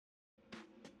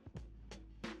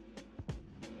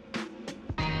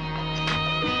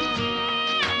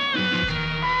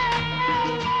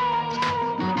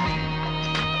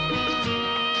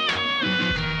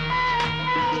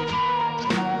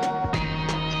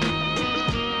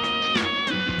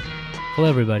Hello,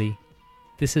 everybody.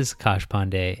 This is Kash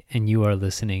Pandey, and you are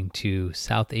listening to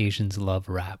South Asians Love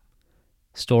Rap.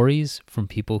 Stories from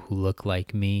people who look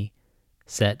like me,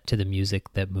 set to the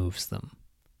music that moves them.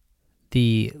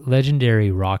 The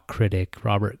legendary rock critic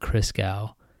Robert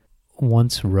Christgau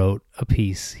once wrote a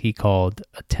piece he called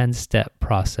A 10-Step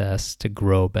Process to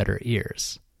Grow Better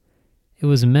Ears. It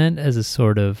was meant as a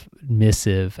sort of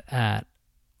missive at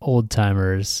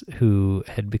old-timers who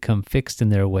had become fixed in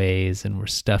their ways and were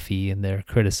stuffy in their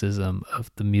criticism of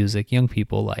the music young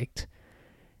people liked.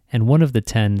 And one of the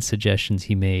 10 suggestions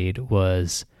he made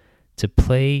was to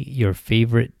play your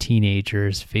favorite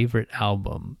teenager's favorite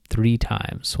album 3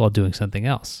 times while doing something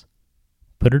else.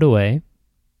 Put it away,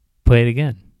 play it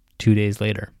again 2 days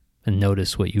later, and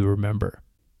notice what you remember.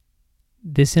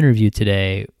 This interview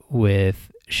today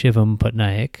with Shivam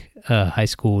Patnaik, a high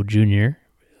school junior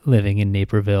living in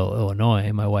Naperville,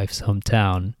 Illinois, my wife's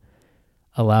hometown,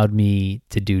 allowed me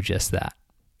to do just that.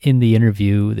 In the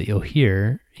interview that you'll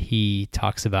hear, he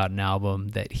talks about an album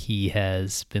that he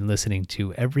has been listening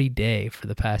to every day for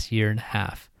the past year and a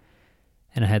half.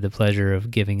 And I had the pleasure of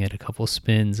giving it a couple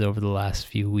spins over the last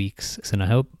few weeks, and I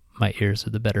hope my ears are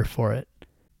the better for it.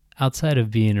 Outside of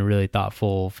being a really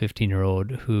thoughtful 15-year-old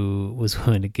who was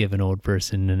willing to give an old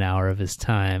person an hour of his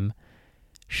time,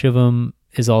 Shivam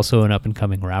is also an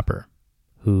up-and-coming rapper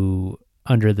who,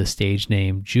 under the stage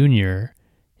name Junior,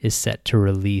 is set to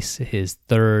release his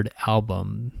 3rd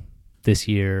album this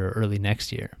year or early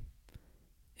next year.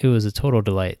 It was a total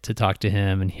delight to talk to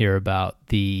him and hear about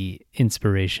the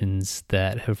inspirations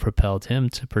that have propelled him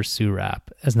to pursue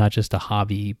rap as not just a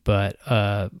hobby, but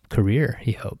a career,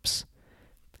 he hopes.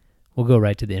 We'll go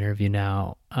right to the interview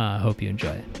now. Hope you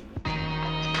enjoy it.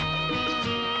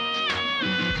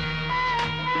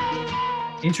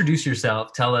 Introduce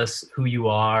yourself. Tell us who you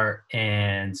are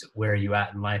and where are you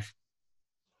at in life.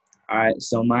 All right,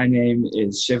 so my name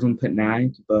is Shivam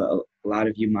Patnaik, but a lot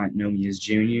of you might know me as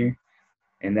Junior,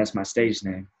 and that's my stage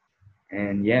name.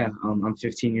 And yeah, I'm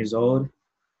 15 years old.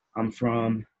 I'm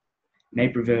from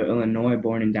Naperville, Illinois,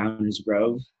 born in Downers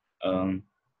Grove.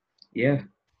 Yeah.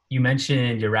 You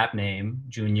mentioned your rap name,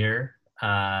 Junior.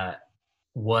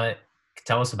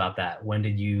 Tell us about that. When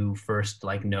did you first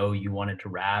know you wanted to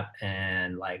rap,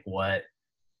 and what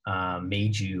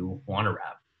made you want to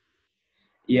rap?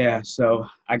 Yeah, so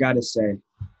I gotta say,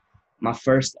 my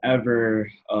first ever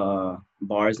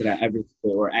bars that I ever did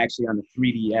were actually on the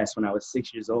 3DS when I was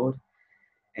 6 years old.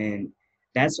 And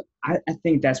I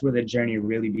think that's where the journey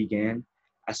really began.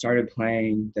 I started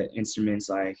playing the instruments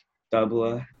like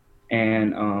tabla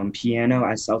and piano.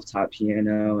 I self-taught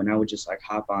piano, and I would just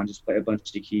hop on, just play a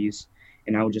bunch of keys.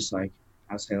 And I would just I'd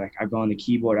say I'd go on the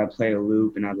keyboard, I'd play a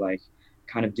loop, and I'd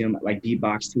kind of do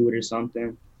beatbox to it or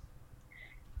something.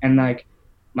 And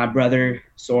my brother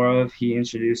Saurav, he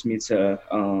introduced me to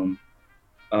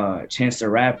Chance the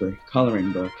Rapper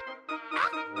coloring book.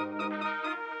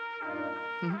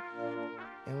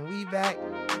 And we back.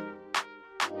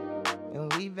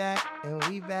 And we back. And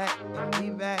we back. And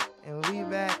we back. And we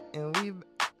back. And we back.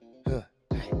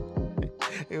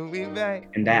 And we back.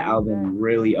 And that album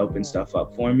really opened stuff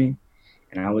up for me.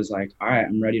 And I was like, all right,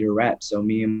 I'm ready to rap. So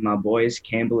me and my boys,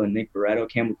 Campbell and Nick Barreto,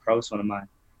 Campbell Cross, one of mine,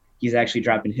 he's actually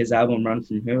dropping his album, Run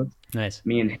From Hill. Nice.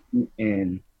 Me and him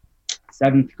in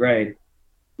 7th grade,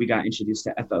 we got introduced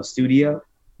to FL Studio.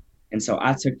 And so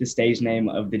I took the stage name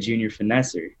of the Junior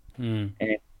Finesser. And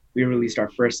we released our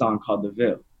first song called The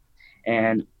Ville.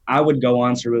 And I would go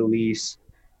on to release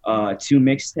 2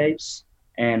 mixtapes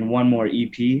and 1 more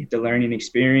EP, The Learning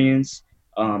Experience,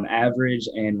 Average,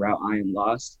 and Route I Am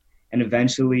Lost. And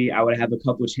eventually I would have a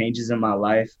couple changes in my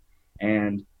life,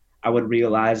 and I would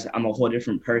realize I'm a whole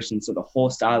different person. So the whole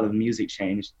style of music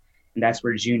changed, and that's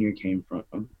where Junior came from.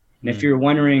 And if you're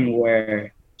wondering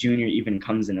where Junior even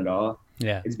comes in at all,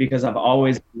 it's because I've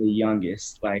always been the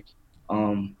youngest.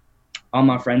 All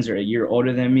my friends are a year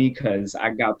older than me because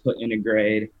I got put in a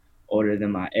grade older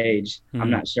than my age. I'm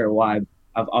not sure why. But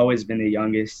I've always been the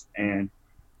youngest, and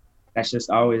that's just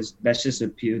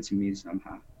appealed to me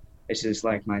somehow. It's just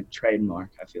my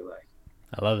trademark, I feel like.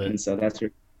 I love it. And so that's where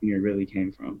Junior really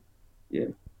came from. Yeah.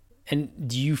 And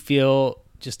do you feel,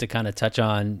 just to kind of touch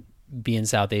on being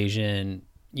South Asian,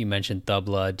 you mentioned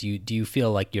tabla, do you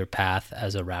feel like your path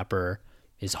as a rapper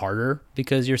is harder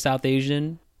because you're South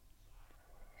Asian?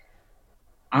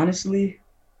 Honestly,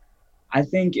 I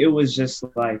think it was just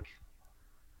I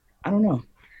don't know.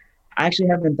 I actually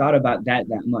haven't thought about that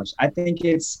much. I think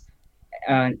it's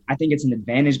an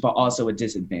advantage, but also a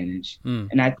disadvantage.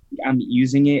 And I think I'm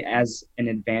using it as an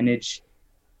advantage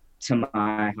to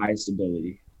my highest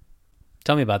ability.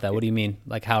 Tell me about that. What do you mean?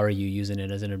 How are you using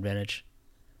it as an advantage?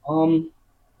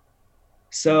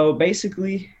 So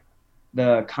basically,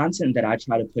 the content that I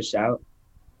try to push out,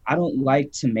 I don't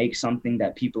like to make something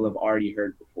that people have already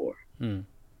heard before.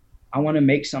 I want to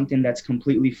make something that's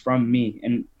completely from me.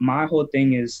 And my whole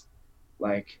thing is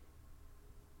like,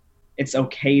 it's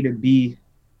okay to be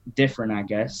different, I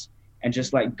guess. And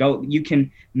just like go, you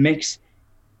can mix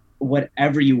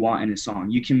whatever you want in a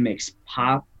song. You can mix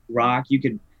pop, rock, you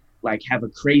could like have a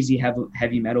crazy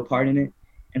heavy metal part in it.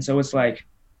 And so it's like,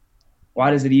 why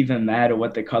does it even matter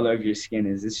what the color of your skin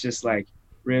is? It's just like,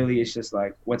 really, it's just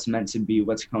like what's meant to be,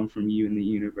 what's come from you in the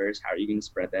universe. How are you going to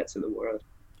spread that to the world?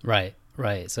 Right.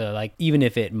 So like, even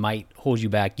if it might hold you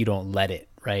back, you don't let it,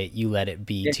 right? You let it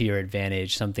be to your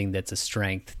advantage, something that's a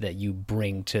strength that you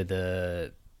bring to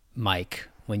the mic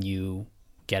when you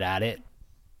get at it.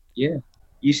 Yeah.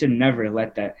 You should never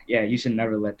let that,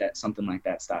 something like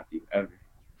that stop you ever.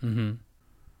 Mm-hmm.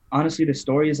 Honestly, the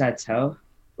stories I tell,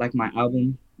 like my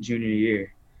album, junior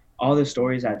year, all the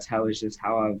stories I tell is just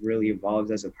how I've really evolved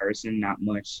as a person, not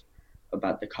much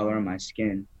about the color of my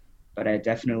skin, but I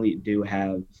definitely do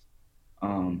have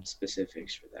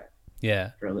specifics for that. Yeah.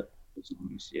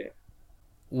 Yeah.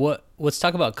 Let's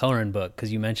talk about Coloring Book,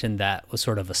 because you mentioned that was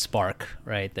sort of a spark,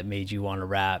 right, that made you want to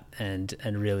rap and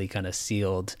really kind of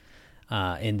sealed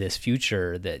in this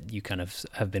future that you kind of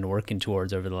have been working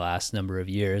towards over the last number of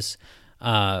years.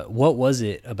 What was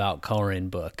it about Coloring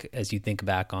Book, as you think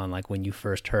back on like when you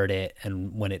first heard it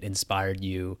and when it inspired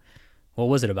you? What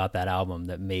was it about that album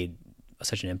that made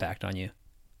such an impact on you?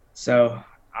 So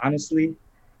honestly,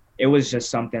 it was just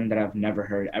something that I've never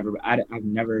heard ever. I've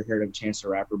never heard of Chance the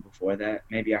Rapper before that.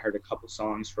 Maybe I heard a couple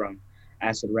songs from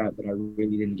Acid Rap, but I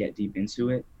really didn't get deep into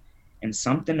it. And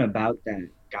something about that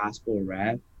gospel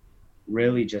rap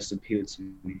really just appealed to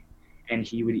me. And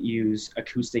he would use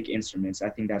acoustic instruments. I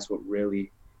think that's what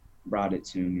really brought it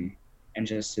to me. And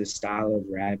just his style of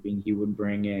rapping, he would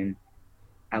bring in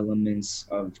elements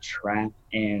of trap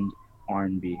and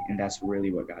R&B, and that's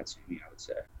really what got to me, I would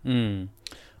say.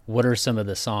 What are some of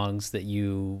the songs that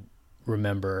you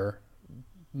remember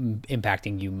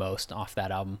impacting you most off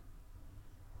that album?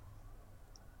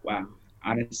 Wow.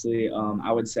 Honestly,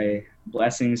 I would say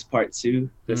Blessings Part 2,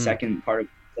 the second part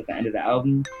at the end of the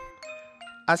album.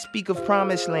 I speak of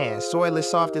promised land, soil as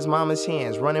soft as mama's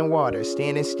hands, running water,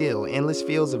 standing still, endless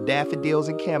fields of daffodils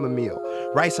and chamomile,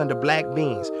 rice under black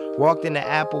beans, walked in the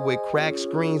apple with cracked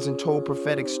screens and told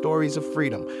prophetic stories of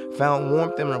freedom, found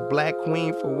warmth in a black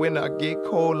queen for when I get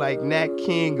cold like Nat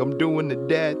King, I'm doing the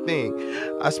dad thing.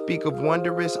 I speak of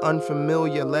wondrous,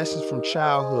 unfamiliar lessons from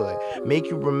childhood, make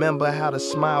you remember how to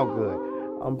smile good.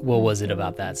 What was it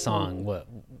about that song?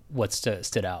 What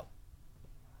stood out?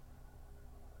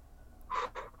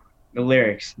 The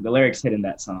lyrics hit in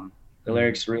that song. The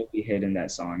lyrics really hit in that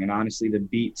song. And honestly, the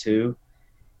beat too,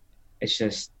 it's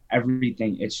just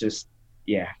everything. It's just,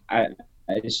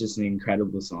 it's just an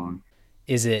incredible song.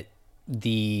 Is it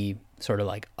the sort of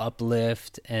like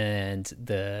uplift and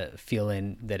the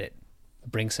feeling that it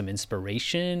brings some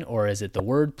inspiration, or is it the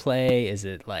wordplay? Is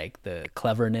it like the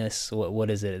cleverness? What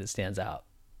is it that stands out?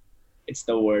 It's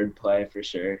the wordplay for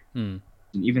sure. And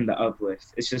even the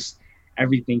uplift. It's just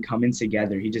everything coming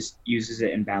together. He just uses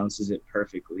it and balances it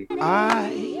perfectly. I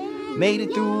made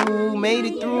it through.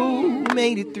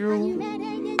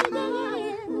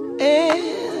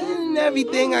 And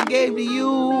everything I gave to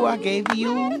you.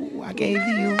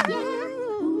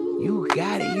 You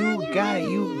got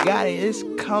it, it's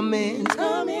coming.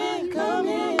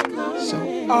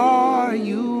 So are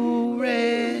you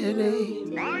ready?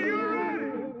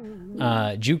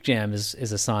 Juke Jam is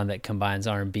a song that combines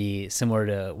R&B, similar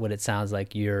to what it sounds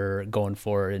like you're going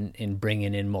for in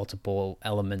bringing in multiple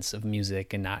elements of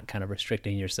music and not kind of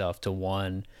restricting yourself to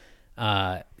one.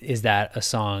 Is that a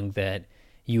song that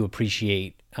you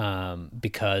appreciate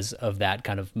because of that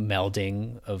kind of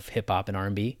melding of hip hop and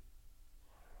R&B?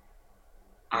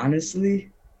 Honestly,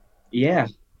 yeah.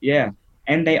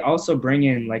 And they also bring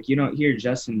in, like, you don't hear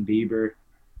Justin Bieber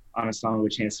on a song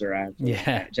with Chance the Rapper.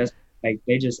 Yeah. Just like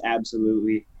they just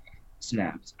absolutely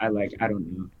snapped. I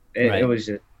don't know. It was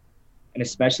just, and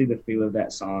especially the feel of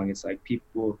that song. It's like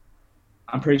people,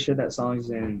 I'm pretty sure that song's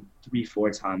in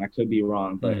 3-4 time. I could be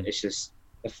wrong, but it's just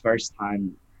the first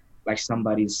time like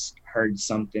somebody's heard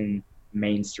something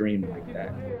mainstream like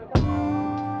that.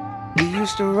 We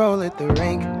used to roll at the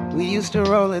rink.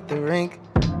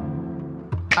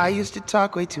 I used to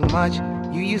talk way too much.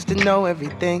 You used to know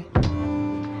everything.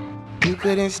 You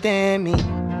couldn't stand me.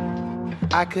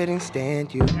 I couldn't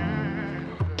stand you.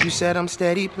 You said I'm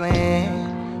steady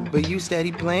playing, but you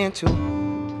steady playing too.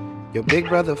 Your big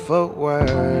brother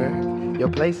footwork, Your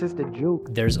place is the juke.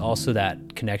 There's also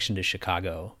that connection to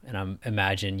Chicago, and I'm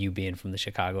imagine you being from the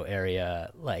Chicago area,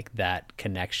 like that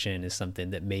connection is something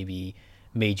that maybe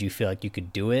made you feel like you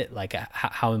could do it. Like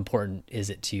how important is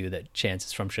it to you that Chance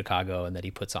is from Chicago and that he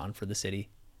puts on for the city?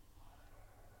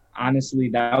 Honestly,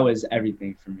 that was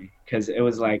everything for me, because it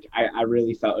was like I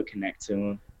really felt a connect to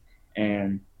him.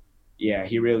 And yeah,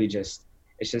 he really just,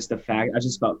 it's just the fact I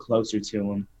just felt closer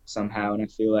to him somehow. And I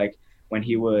feel like when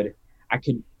I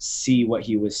could see what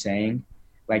he was saying.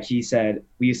 Like he said,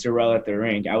 we used to roll at the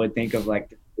rink. I would think of like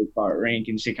the Big Park rink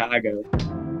in Chicago.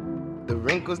 The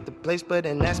rink was the place, but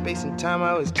in that space and time,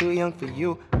 I was too young for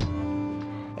you.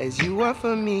 As you were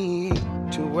for me,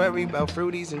 to worry about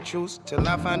fruities and truths, till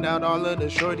I found out all of the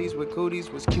shorties with cooties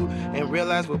was cute, and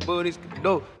realized what booties could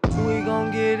do. We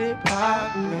gon' get it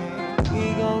poppin',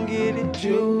 we gon' get it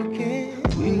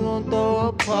jukin', we gon' throw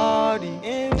a party,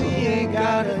 and we ain't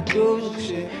gotta do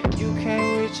shit. You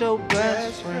came with your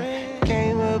best friend,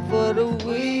 came here for the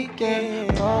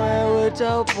weekend, going with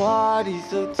your party,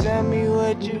 so tell me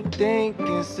what you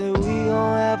thinkin'. So we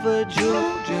gon' have a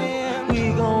juke jam,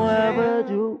 we gon' have a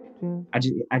juke jam.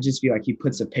 I just feel like he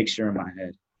puts a picture in my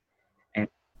head, and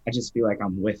I just feel like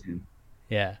I'm with him.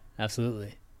 Yeah,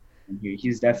 absolutely. And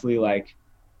he's definitely like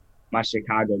my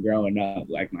Chicago growing up,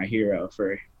 like my hero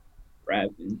for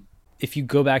rapping. If you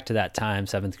go back to that time,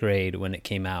 7th grade, when it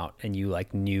came out and you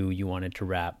like knew you wanted to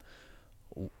rap,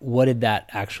 what did that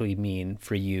actually mean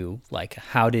for you? Like,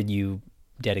 how did you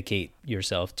dedicate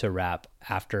yourself to rap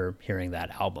after hearing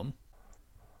that album?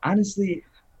 Honestly,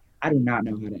 I do not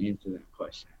know how to answer that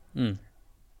question.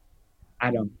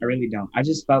 I really don't. I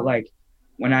just felt like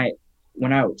when I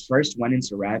first went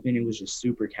into rapping, it was just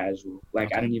super casual. Like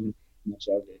okay. I didn't even think much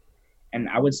of it. And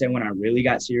I would say when I really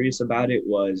got serious about it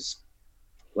was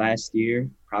last year,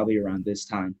 probably around this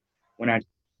time, when I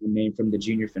named from the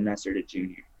junior finesser to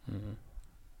junior.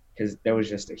 Because there was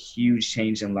just a huge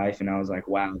change in life, and I was like,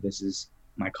 wow, this is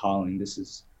my calling. This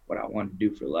is what I want to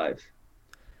do for life.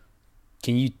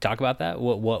 Can you talk about that?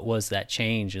 What was that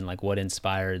change, and like what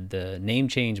inspired the name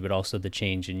change, but also the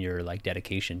change in your like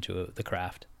dedication to the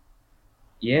craft?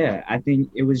 Yeah, I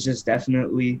think it was just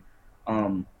definitely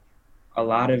a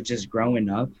lot of just growing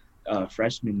up.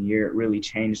 Freshman year, it really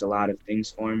changed a lot of things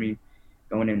for me.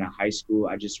 Going into high school,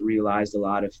 I just realized a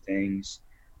lot of things.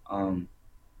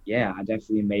 Yeah, I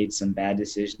definitely made some bad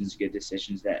decisions, good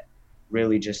decisions that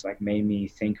really just like made me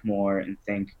think more and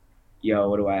think, yo,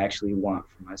 what do I actually want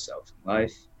for myself in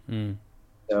life?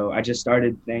 So I just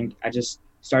started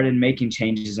making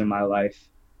changes in my life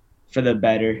for the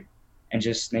better, and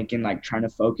just thinking like trying to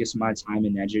focus my time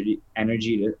and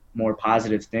energy to more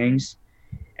positive things.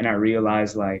 And I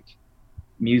realized like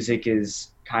music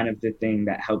is kind of the thing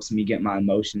that helps me get my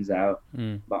emotions out.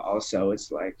 But also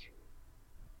it's like,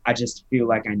 I just feel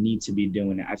like I need to be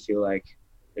doing it. I feel like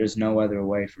there's no other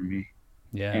way for me.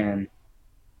 Yeah. And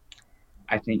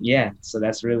I think, yeah, so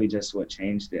that's really just what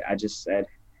changed it. I just said,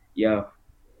 yo,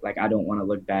 like, I don't want to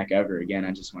look back ever again.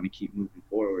 I just want to keep moving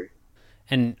forward.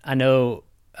 And I know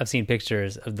I've seen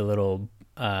pictures of the little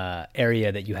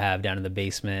area that you have down in the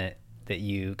basement that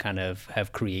you kind of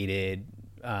have created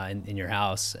in your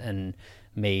house and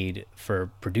made for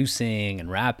producing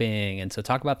and rapping. And so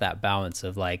talk about that balance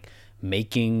of like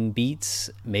making beats,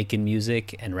 making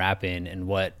music, and rapping, and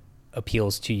what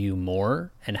appeals to you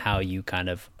more, and how you kind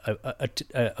of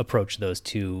approach those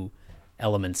two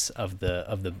elements of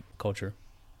the culture.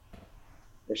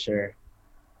 For sure.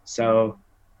 So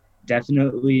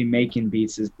definitely making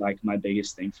beats is like my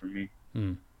biggest thing for me.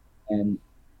 And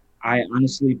I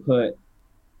honestly put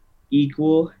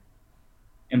equal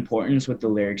importance with the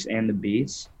lyrics and the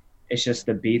beats. It's just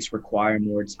the beats require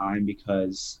more time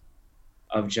because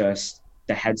of just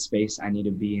the headspace I need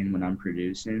to be in when I'm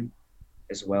producing,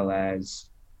 as well as,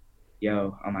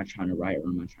 yo, am I trying to write or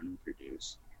am I trying to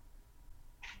produce?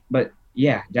 But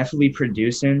yeah, definitely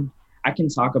producing. I can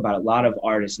talk about a lot of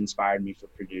artists inspired me for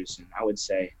producing. I would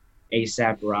say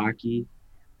A$AP Rocky,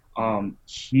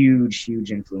 huge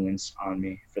influence on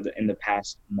me in the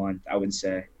past month, I would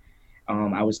say.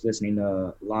 I was listening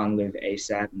to Long Live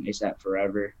A$AP and A$AP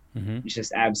Forever. It's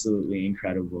just absolutely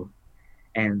incredible.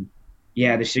 And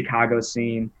yeah, the Chicago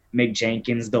scene, Mick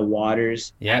Jenkins, The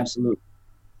Waters, absolute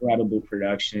incredible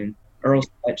production. Earl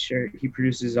Sweatshirt, he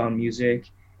produces his own music,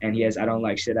 and he has I Don't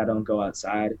Like Shit, I Don't Go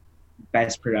Outside.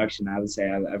 Best production I would say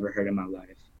I've ever heard in my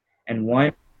life. And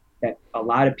one that a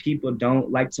lot of people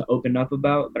don't like to open up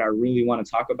about, but I really want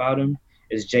to talk about him,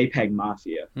 is JPEG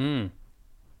Mafia.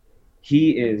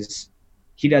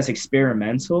 He does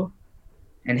experimental,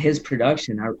 and his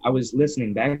production, I was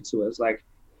listening back to it. It's like,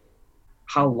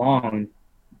 how long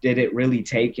did it really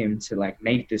take him to like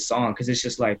make this song? Because it's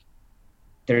just like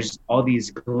there's all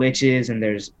these glitches and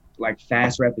there's like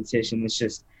fast repetition. It's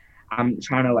just I'm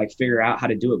trying to like figure out how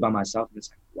to do it by myself, and it's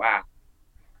like, wow,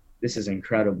 this is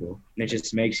incredible. And it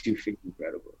just makes you feel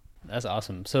incredible. That's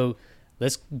awesome. So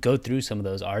let's go through some of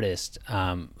those artists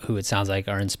who it sounds like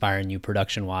are inspiring you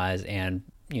production wise and,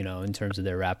 you know, in terms of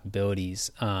their rap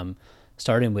abilities.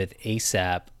 Starting with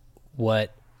ASAP,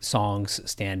 what songs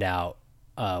stand out?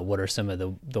 What are some of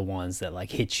the ones that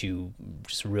like hit you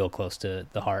just real close to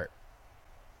the heart?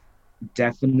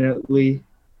 Definitely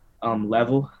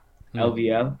Level,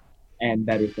 LVL, and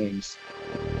Better Things.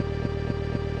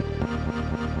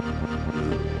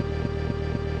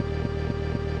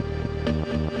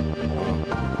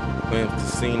 Went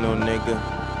casino,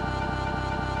 nigga.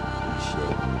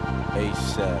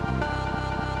 ASAP.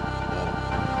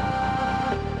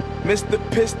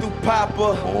 Mr. Pistol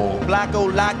Popper,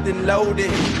 Blocko locked and loaded.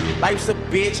 Life's a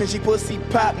bitch and she pussy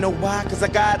pop. Know why? Cause I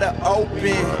got her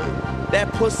open.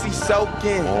 That pussy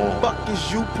soaking. Fuck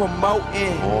is you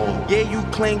promoting? Yeah, you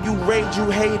claim you rage, you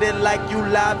hate it like you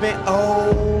live in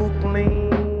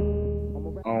Oakland.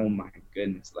 Oh my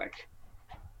goodness, like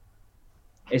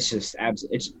it's just I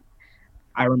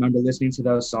remember listening to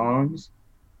those songs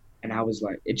and I was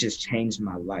like, it just changed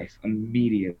my life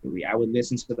immediately. I would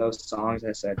listen to those songs.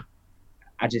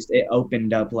 It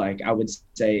opened up like, I would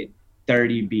say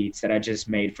 30 beats that I just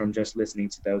made from just listening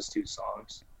to those two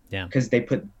songs. Yeah. Because they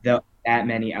put that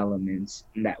many elements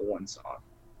in that one song.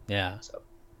 Yeah. So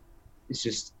it's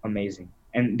just amazing.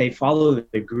 And they follow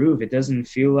the groove. It doesn't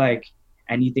feel like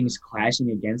anything's clashing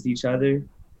against each other.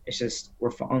 It's just, we're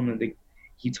following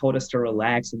he told us to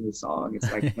relax in the song.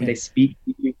 It's like when they speak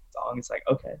in the song, it's like,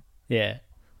 okay. Yeah.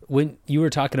 When you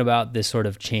were talking about this sort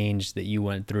of change that you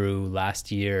went through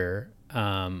last year,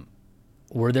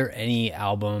 were there any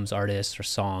albums, artists, or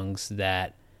songs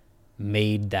that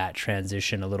made that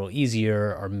transition a little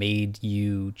easier or made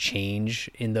you change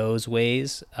in those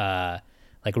ways?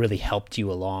 Like really helped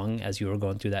you along as you were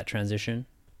going through that transition?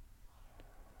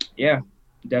 Yeah,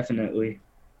 definitely.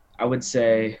 I would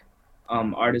say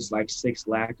artists like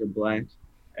 6LACK or Black,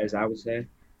 as I would say.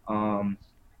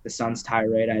 The Sun's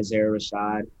Tirade, Isaiah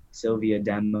Rashad, Sylvia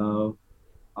Demo,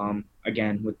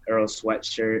 again with Earl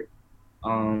Sweatshirt.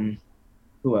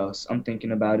 Who else? I'm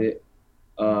thinking about it.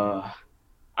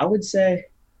 I would say,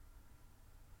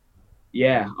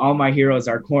 yeah, All My Heroes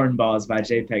Are Cornballs by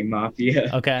JPEG Mafia.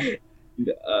 Okay.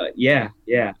 Yeah.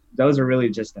 Those are really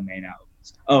just the main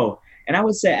albums. Oh, and I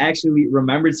would say actually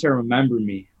Remember to Remember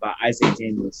Me by Isaac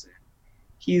Danielson.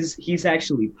 He's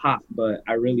actually pop, but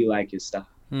I really like his stuff.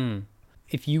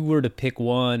 If you were to pick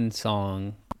one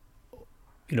song,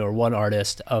 you know, or one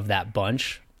artist of that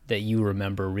bunch that you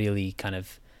remember really kind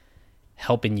of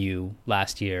helping you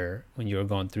last year when you were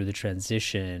going through the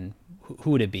transition,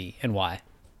 who would it be and why?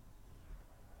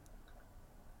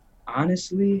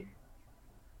 Honestly,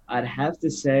 I'd have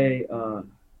to say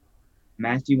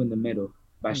Matthew in the Middle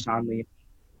by Sean Lee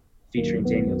featuring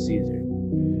Daniel Caesar.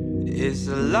 It's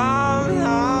a long,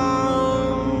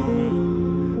 long,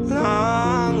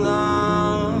 long,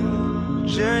 long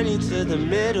journey to the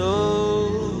middle.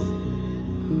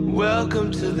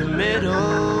 Welcome to the middle.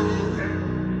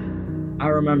 I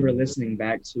remember listening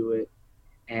back to it,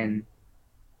 and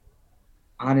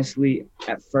honestly,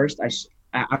 at first,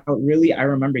 I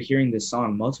remember hearing this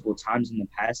song multiple times in the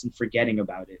past and forgetting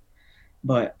about it.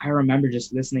 But I remember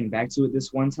just listening back to it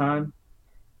this one time,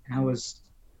 and I was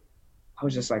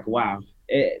just like, wow,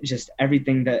 it just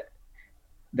everything that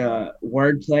the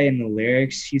wordplay and the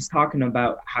lyrics, he's talking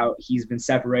about how he's been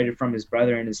separated from his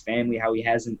brother and his family, how he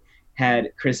hasn't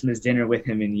had Christmas dinner with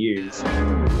him in years.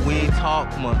 We ain't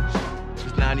talk much.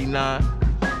 It's 99.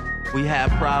 We had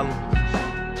problems.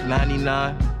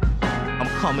 99. I'm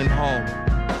coming home.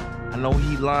 I know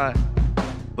he lying,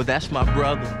 but that's my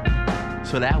brother.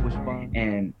 So that was fun.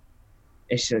 And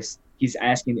it's just, he's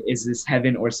asking, is this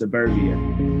heaven or suburbia?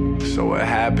 So what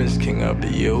happens, king of the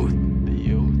youth?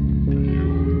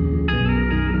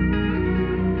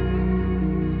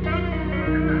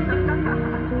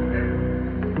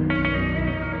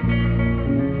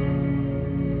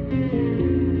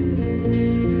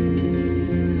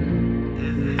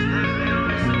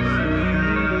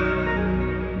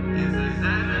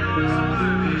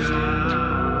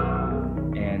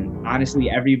 And honestly,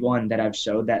 everyone that I've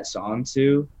showed that song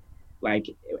to, like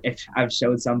if I've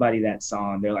showed somebody that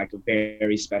song, they're like a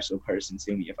very special person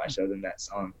to me if I show them that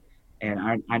song. And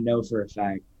I know for a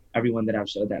fact, everyone that I've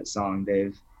showed that song,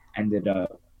 they've ended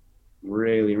up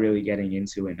really, really getting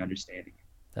into it and understanding it.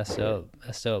 That's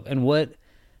dope. And what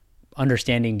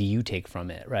understanding do you take from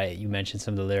it, right? You mentioned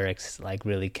some of the lyrics like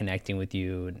really connecting with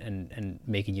you and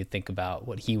making you think about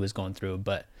what he was going through,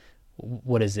 but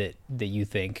what is it that you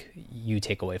think you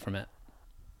take away from it?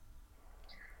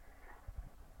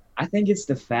 I think it's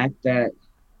the fact that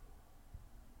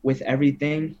with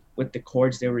everything, with the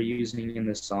chords they were using in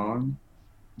the song,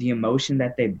 the emotion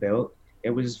that they built, it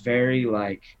was very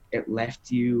like, it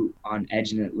left you on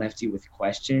edge and it left you with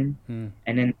question. And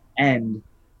in the end,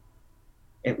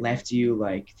 it left you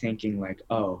like thinking like,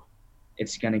 oh,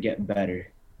 it's gonna get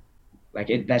better. Like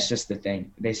that's just the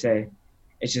thing. They say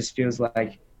it just feels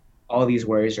like all these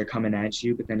worries are coming at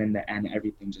you, but then in the end,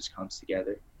 everything just comes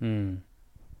together. And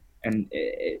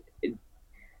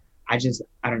I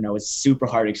don't know, it's super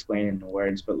hard explaining in the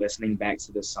words, but listening back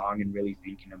to the song and really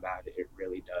thinking about it, it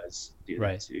really does do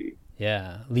that to you.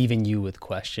 Yeah, leaving you with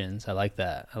questions. I like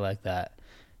that.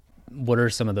 What are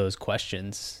some of those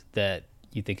questions that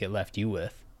you think it left you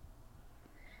with?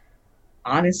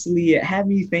 Honestly, it had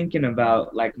me thinking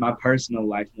about like my personal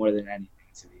life more than anything,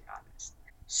 to be honest.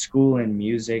 School and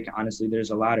music, honestly,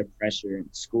 there's a lot of pressure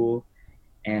in school,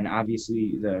 and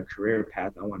obviously the career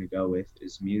path I want to go with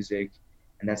is music,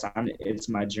 and it's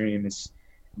my dream.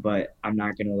 But I'm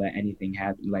not gonna let anything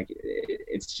happen. Like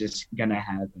it's just gonna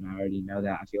happen. I already know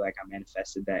that. I feel like I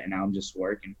manifested that, and now I'm just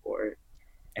working for it,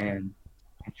 and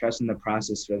I trust in the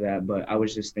process for that. But I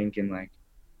was just thinking like,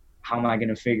 how am I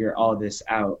gonna figure all this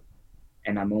out?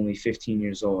 And I'm only 15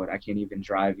 years old. I can't even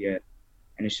drive yet.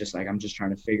 And it's just like, I'm just trying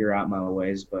to figure out my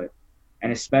ways.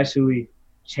 And especially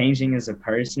changing as a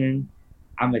person,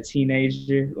 I'm a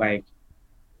teenager. Like,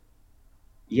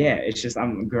 yeah, it's just,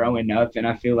 I'm growing up and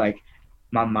I feel like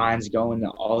my mind's going to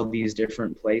all these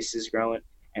different places growing.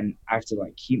 And I have to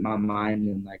like keep my mind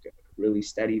in like a really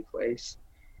steady place.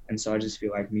 And so I just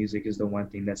feel like music is the one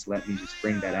thing that's let me just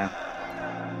bring that out.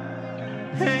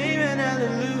 Amen,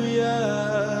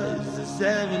 hallelujah. Is this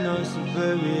heaven or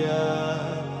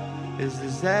suburbia? Is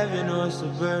this heaven or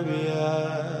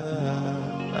suburbia?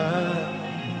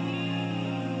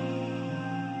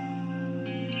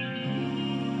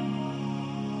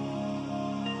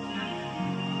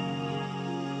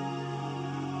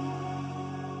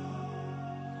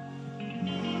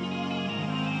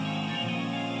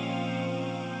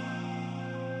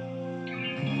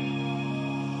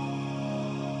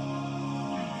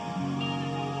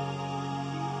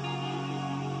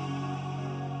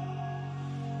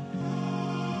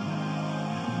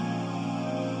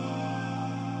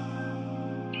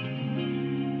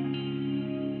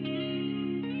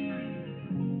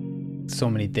 So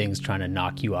many things trying to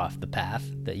knock you off the path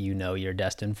that you know you're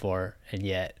destined for, and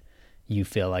yet you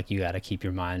feel like you got to keep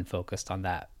your mind focused on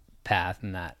that path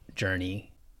and that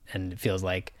journey. And it feels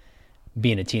like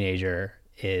being a teenager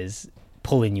is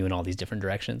pulling you in all these different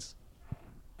directions.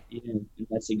 Yeah, and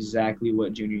that's exactly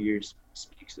what junior year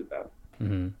speaks about.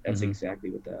 That's exactly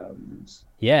what the album is.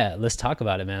 Yeah, let's talk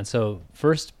about it, man. So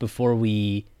first, before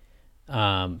we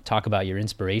talk about your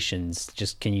inspirations,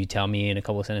 just can you tell me in a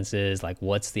couple of sentences like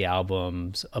what's the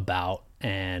album's about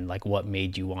and like what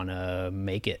made you want to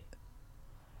make it?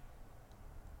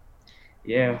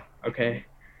 Yeah, okay.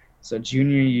 So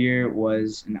junior year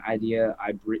was an idea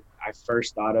I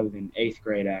first thought of in 8th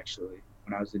grade, actually,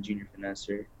 when I was a junior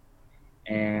finesser.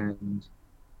 And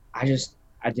I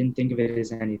didn't think of it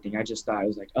as anything. I just thought it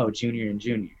was like, oh, junior and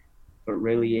junior. But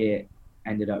really it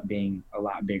ended up being a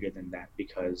lot bigger than that,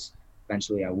 because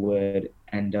eventually I would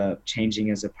end up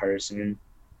changing as a person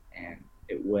and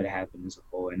it would happen as a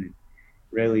whole. And it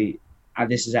really,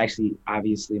 this is actually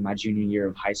obviously my junior year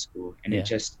of high school. And I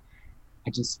just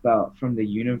felt from the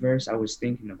universe. I was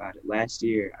thinking about it last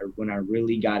year when I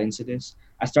really got into this.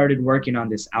 I started working on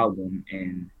this album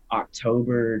in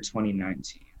October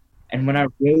 2019. And when I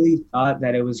really thought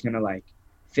that it was going to like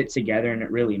fit together and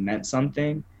it really meant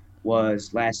something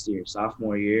was last year,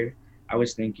 sophomore year. I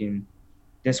was thinking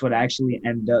this would actually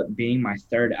end up being my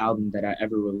third album that I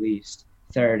ever released.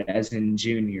 Third as in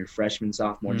junior, freshman,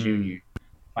 sophomore, junior.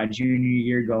 My junior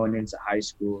year going into high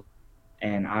school.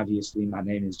 And obviously my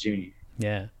name is Junior.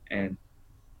 Yeah. And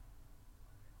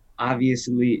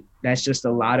obviously that's just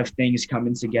a lot of things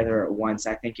coming together at once.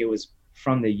 I think it was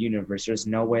from the universe. There's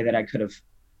no way that I could have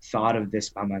thought of this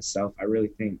by myself. I really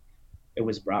think it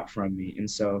was brought from me. And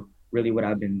so really what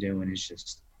I've been doing is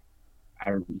just,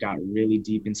 I got really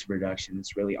deep into production.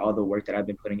 It's really all the work that I've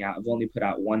been putting out. I've only put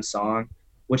out one song,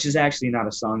 which is actually not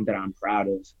a song that I'm proud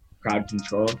of, Crowd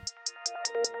Control.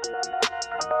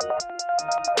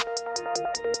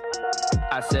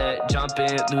 I said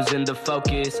jumping, losing the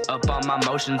focus, up on my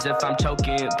motions if I'm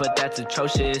choking, but that's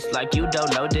atrocious. Like you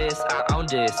don't know this, I own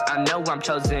this. I know I'm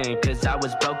chosen, cause I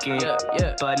was broken.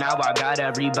 But now I got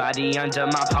everybody under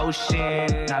my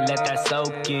potion. I let that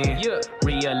soak in,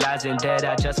 realizing that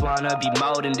I just wanna be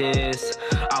more than this.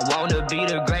 I wanna be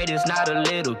the greatest, not a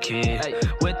little kid,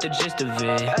 with the gist of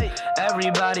it.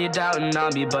 Everybody doubting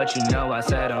on me, but you know I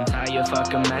said I'm tired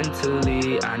fucking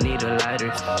mentally. I need a lighter,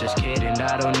 just kidding,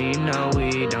 I don't need no weed.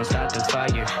 Don't start the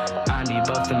fire, I need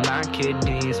both of my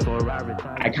kidneys before I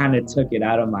retire. I kind of took it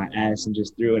out of my ass and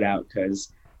just threw it out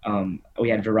because we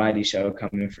had a variety show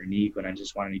coming in for Neek and I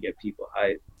just wanted to get people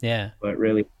hyped. Yeah. But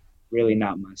really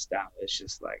not my style. It's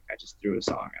just like I just threw a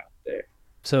song out there.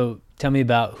 So tell me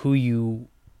about who you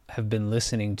have been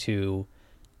listening to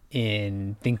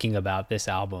in thinking about this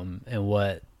album and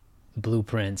what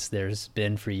blueprints there's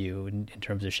been for you in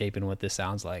terms of shaping what this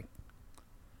sounds like.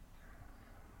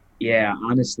 Yeah,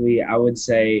 honestly, I would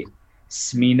say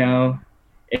Smino.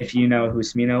 If you know who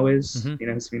Smino is, You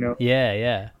know who Smino?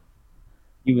 Yeah.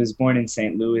 He was born in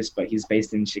St. Louis, but he's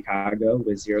based in Chicago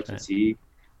with Zero Fatigue.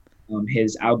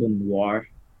 His album Noir,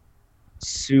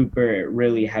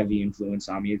 really heavy influence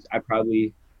on me. I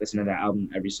probably listen to that album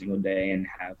every single day and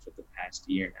have for the past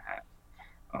year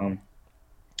and a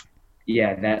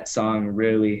half. That song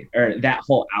that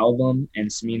whole album and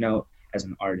Smino as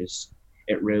an artist,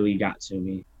 it really got to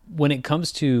me. When it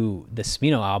comes to the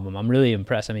Smino album, I'm really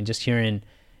impressed. I mean, just hearing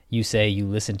you say you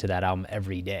listen to that album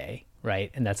every day, right?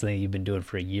 And that's something you've been doing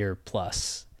for a year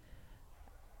plus.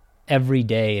 Every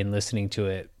day and listening to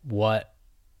it, what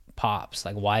pops?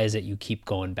 Like, why is it you keep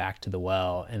going back to the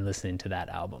well and listening to that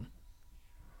album?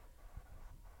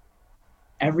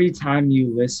 Every time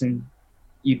you listen,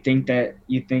 you think that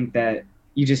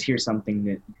you just hear something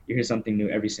new. You hear something new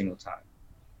every single time.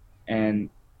 And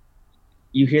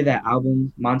you hear that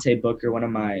album, Monte Booker, one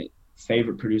of my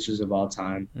favorite producers of all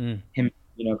time, him,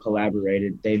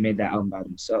 collaborated. They made that album by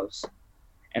themselves.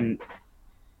 And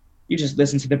you just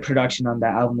listen to the production on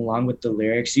that album along with the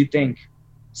lyrics. You think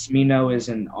Smino is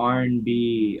an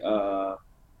R&B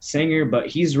singer, but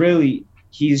he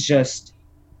just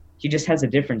has a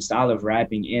different style of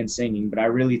rapping and singing. But I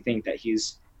really think that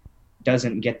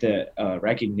doesn't get the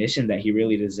recognition that he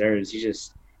really deserves. He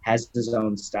just has his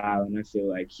own style, and I feel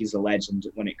like he's a legend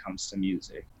when it comes to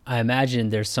music. I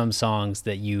imagine there's some songs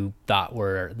that you thought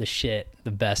were the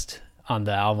best on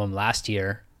the album last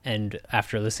year, and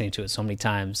after listening to it so many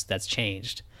times, that's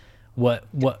changed.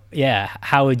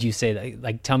 How would you say that?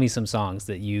 Like, tell me some songs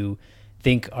that you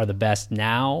think are the best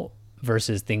now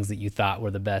versus things that you thought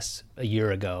were the best a year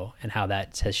ago, and how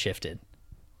that has shifted.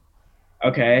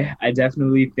 Okay, I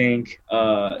definitely think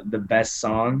the best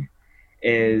song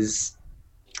is,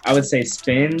 I would say,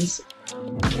 Spins.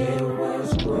 It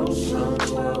was gruesome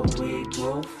what we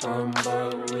grew from,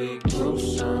 but we grew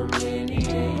some in the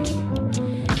end.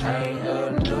 Ain't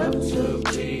enough to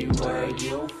be where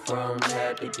you from,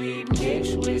 had to be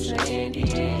mixed with some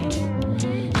Indian.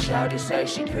 Shawty say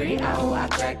she Creole, I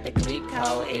cracked the click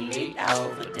code, it leaked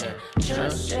over there.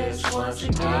 Just says once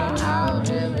again, I'll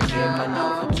get my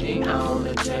novelty on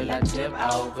until I tip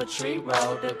over tree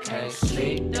road. The can't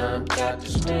sleep, done got to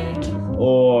spin.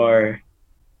 Or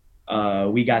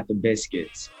We Got the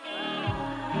Biscuits.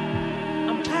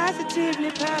 I'm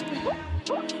positively popping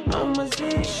on my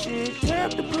Z shit,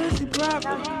 tap the pussy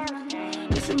proper.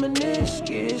 It's a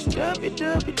meniscus, we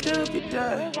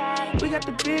got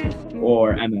the biscuits.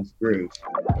 Or MF Groove.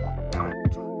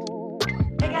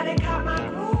 They gotta call my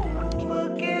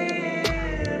groove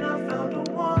again. I found the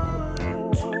one,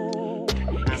 two.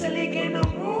 It's a leak in the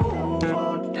room.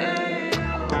 Oh,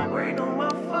 damn. Rain on my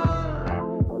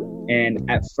phone. And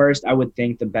at first, I would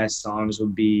think the best songs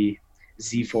would be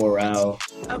Z4L.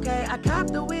 Okay, I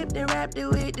copped the whip, then wrapped it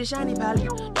with the shiny polish.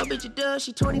 No bitch, it does,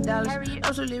 she $20.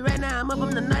 Absolutely right now, I'm up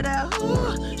on the night out.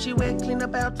 Ooh, she went clean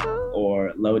up out too.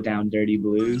 Or Low Down Dirty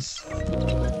Blues.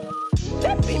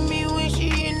 That be me when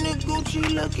she in the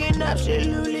Gucci, looking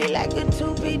absolutely like a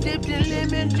 2P dipped in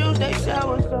lemon juice. They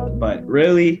sour so. But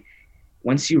really,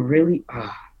 once you really,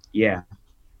 I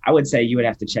would say you would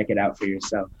have to check it out for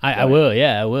yourself. I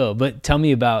will. But tell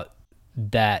me about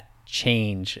that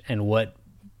change and what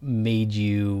made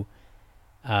you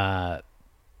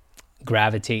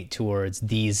gravitate towards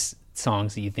these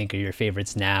songs that you think are your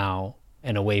favorites now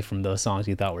and away from those songs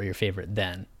you thought were your favorite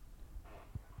then.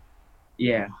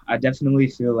 Yeah, I definitely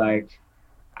feel like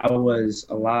I was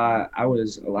a lot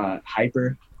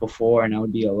hyper before, and I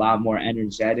would be a lot more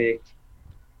energetic.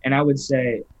 And I would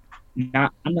say, I'm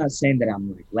not saying that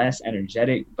I'm like less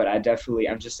energetic, but I'm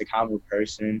just a calmer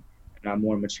person, and I'm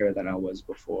more mature than I was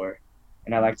before.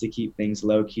 And I like to keep things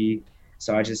low key.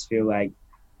 So I just feel like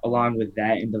along with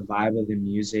that and the vibe of the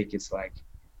music, it's like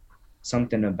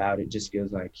something about it just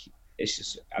feels like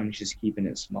I'm just keeping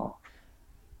it small.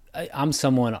 I'm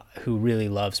someone who really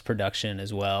loves production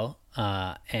as well.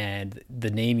 And the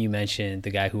name you mentioned,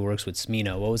 the guy who works with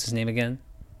Smino, what was his name again?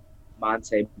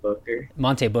 Monte Booker.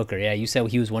 Monte Booker, yeah. You said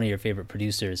he was one of your favorite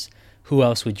producers. Who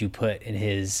else would you put in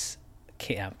his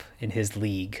camp, in his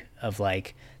league of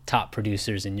like top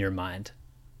producers in your mind?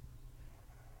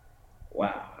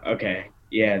 Wow. Okay.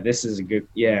 Yeah, this is a good.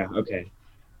 Yeah. Okay.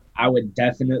 I would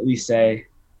definitely say.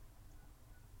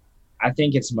 I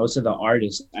think it's most of the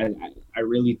artists. I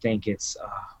really think it's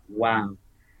wow.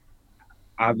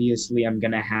 Obviously, I'm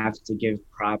gonna have to give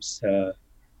props to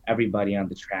everybody on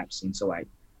the trap scene. So like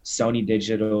Sony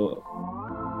Digital,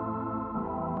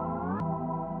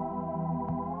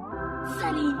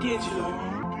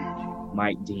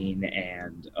 Mike Dean,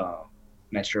 and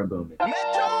Metro Boomin.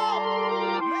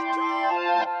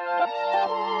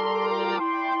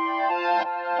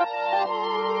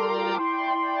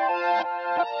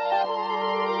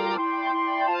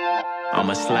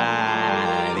 I'ma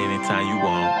slide anytime you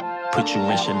want. Put you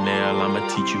in Chanel, I'ma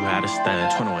teach you how to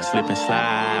stand. 21, slip and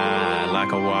slide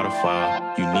like a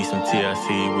waterfall. You need some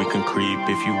TLC, we can creep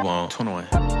if you want. 21,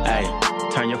 hey,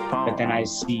 turn your phone. But then I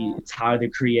see Tyler the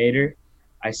Creator,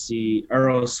 I see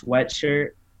Earl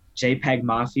Sweatshirt, JPEG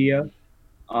Mafia,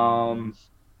 all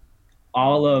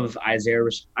of Isaiah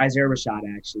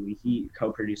Rashad, actually. He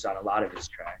co-produced on a lot of his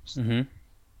tracks. Mm-hmm.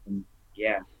 And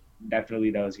yeah, definitely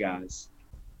those guys.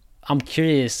 I'm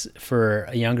curious for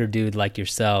a younger dude like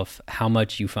yourself, how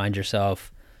much you find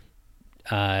yourself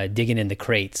digging in the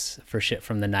crates for shit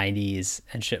from the 90s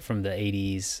and shit from the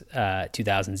 80s,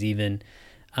 2000s even.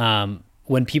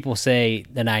 When people say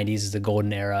the 90s is the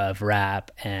golden era of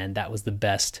rap and that was the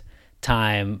best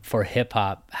time for hip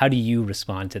hop, how do you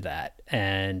respond to that?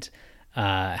 And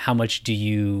how much do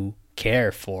you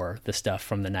care for the stuff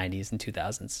from the 90s and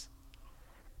 2000s?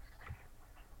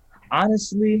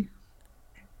 Honestly,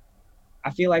 I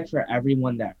feel like for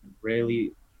everyone that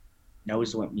really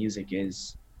knows what music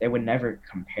is, they would never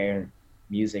compare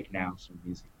music now from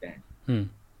music then.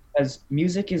 Because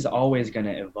music is always going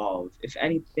to evolve. If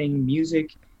anything,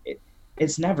 music,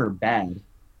 it's never bad.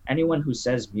 Anyone who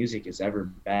says music is ever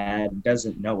bad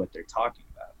doesn't know what they're talking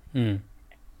about.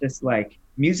 It's like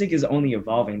music is only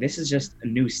evolving. This is just a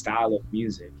new style of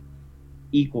music,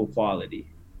 equal quality.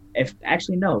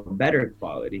 Better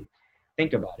quality.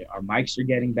 Think about it. Our mics are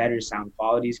getting better. Sound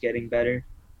quality is getting better.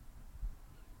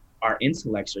 Our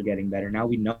intellects are getting better. Now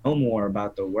we know more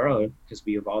about the world because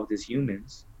we evolved as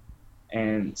humans.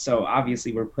 And so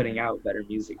obviously we're putting out better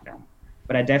music now.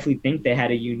 But I definitely think they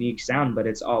had a unique sound, but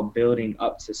it's all building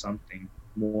up to something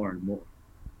more and more.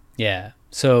 Yeah.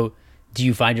 So do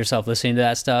you find yourself listening to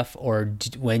that stuff? Or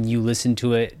when you listen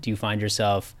to it, do you find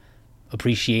yourself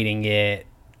appreciating it,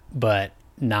 but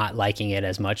not liking it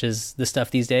as much as the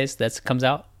stuff these days that comes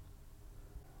out?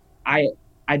 I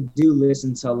do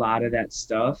listen to a lot of that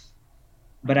stuff,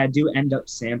 but I do end up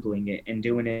sampling it and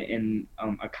doing it in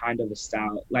a kind of a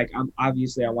style. Like I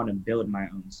want to build my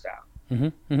own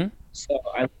style. So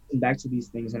I listen back to these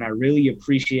things and I really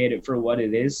appreciate it for what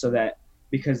it is, so that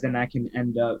because then I can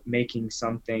end up making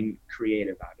something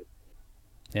creative out of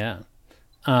it.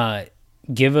 Yeah.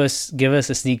 Give us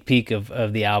a sneak peek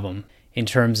of the album in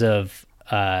terms of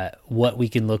what we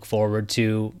can look forward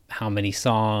to, how many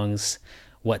songs,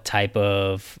 what type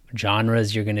of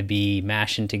genres you're going to be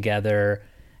mashing together.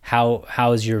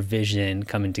 How is your vision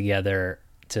coming together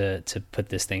to put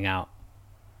this thing out?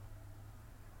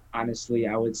 Honestly,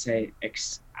 I would say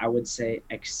expect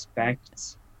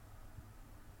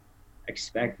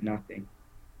nothing.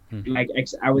 Like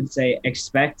I would say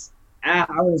expect. I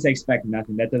wouldn't say expect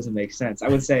nothing. That doesn't make sense. I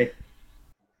would say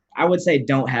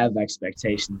don't have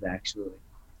expectations, actually,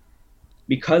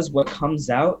 because what comes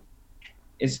out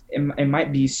is it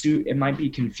might be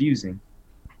confusing,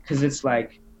 because it's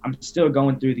like I'm still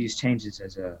going through these changes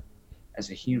as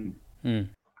a human.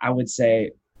 I would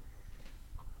say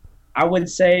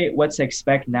what to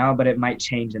expect now, but it might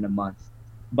change in a month.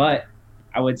 But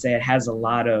I would say it has a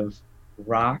lot of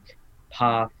rock,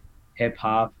 pop, hip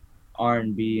hop,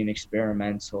 R&B, and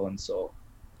experimental and soul.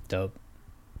 Dope.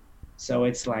 So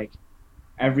it's like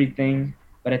everything,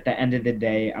 but at the end of the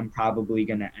day, I'm probably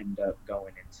gonna end up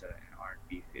going into an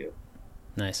R&B field.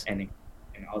 Nice. And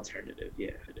an alternative,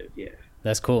 yeah.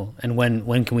 That's cool. And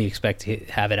when can we expect to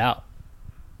have it out?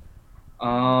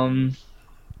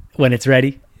 When it's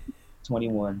ready? Early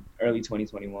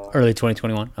 2021. Early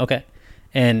 2021. Okay.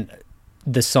 And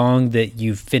the song that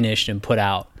you've finished and put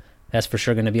out, that's for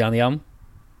sure going to be on the album?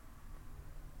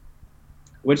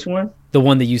 Which one? The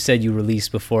one that you said you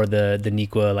released before the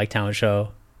Nikwa like talent show.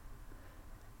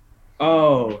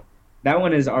 Oh, that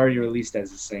one is already released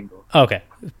as a single. Okay,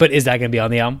 but is that gonna be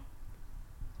on the album?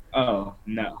 Oh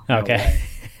no. Okay.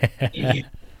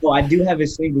 Well, I do have a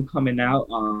single coming out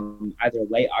either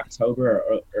late October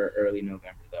or early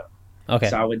November though. Okay.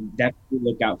 So I would definitely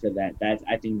look out for that.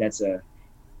 I think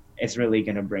it's really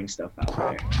gonna bring stuff out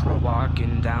there.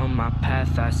 Walking down my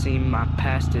path, I see my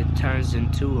past, it turns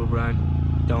into a run.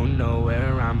 Don't know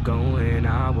where I'm going,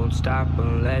 I won't stop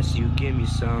unless you give me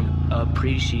some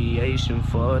appreciation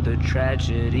for the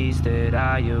tragedies that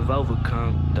I have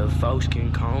overcome. The folks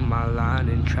can call my line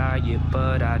and try it,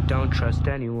 but I don't trust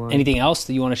anyone. Anything else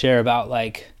that you want to share about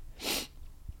like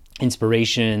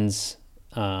inspirations?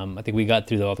 I think we got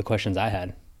through all the questions I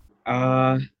had.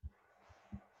 I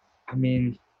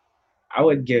mean, I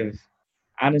would give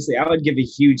a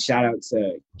huge shout out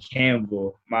to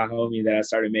Campbell, my homie that I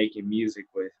started making music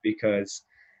with, because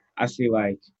I feel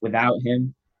like without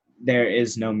him, there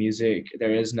is no music,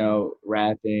 there is no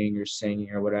rapping or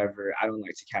singing or whatever. I don't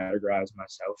like to categorize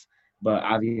myself, but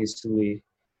obviously,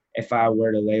 if I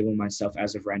were to label myself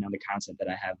as of right now, the content that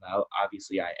I have out,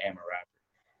 obviously I am a rapper.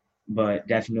 But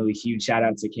definitely huge shout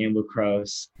out to Campbell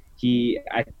Cross.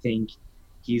 I think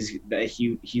he's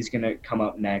gonna come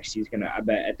up next. I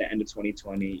bet at the end of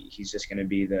 2020, he's just gonna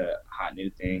be the hot new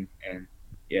thing. And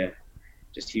yeah,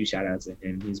 just huge shout out to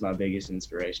him. He's my biggest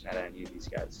inspiration out of any of these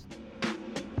guys.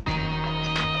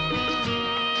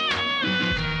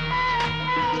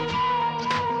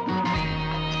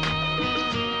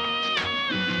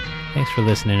 Thanks for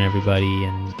listening, everybody,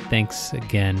 and thanks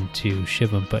again to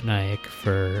Shivam Patnaik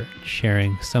for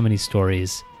sharing so many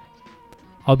stories.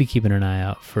 I'll be keeping an eye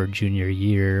out for Junior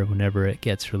Year whenever it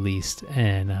gets released,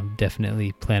 and I'm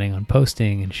definitely planning on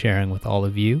posting and sharing with all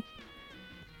of you.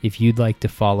 If you'd like to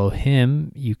follow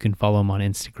him, you can follow him on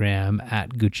Instagram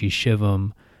at Gucci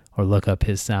Shivam, or look up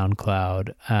his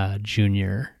SoundCloud,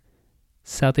 Junior.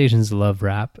 South Asians Love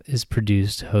Rap is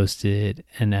produced, hosted,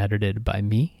 and edited by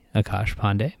me, Akash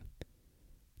Pandey.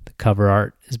 The cover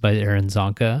art is by Aaron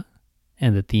Zonka,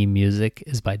 and the theme music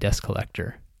is by Desk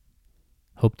Collector.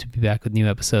 Hope to be back with new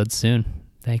episodes soon.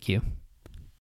 Thank you.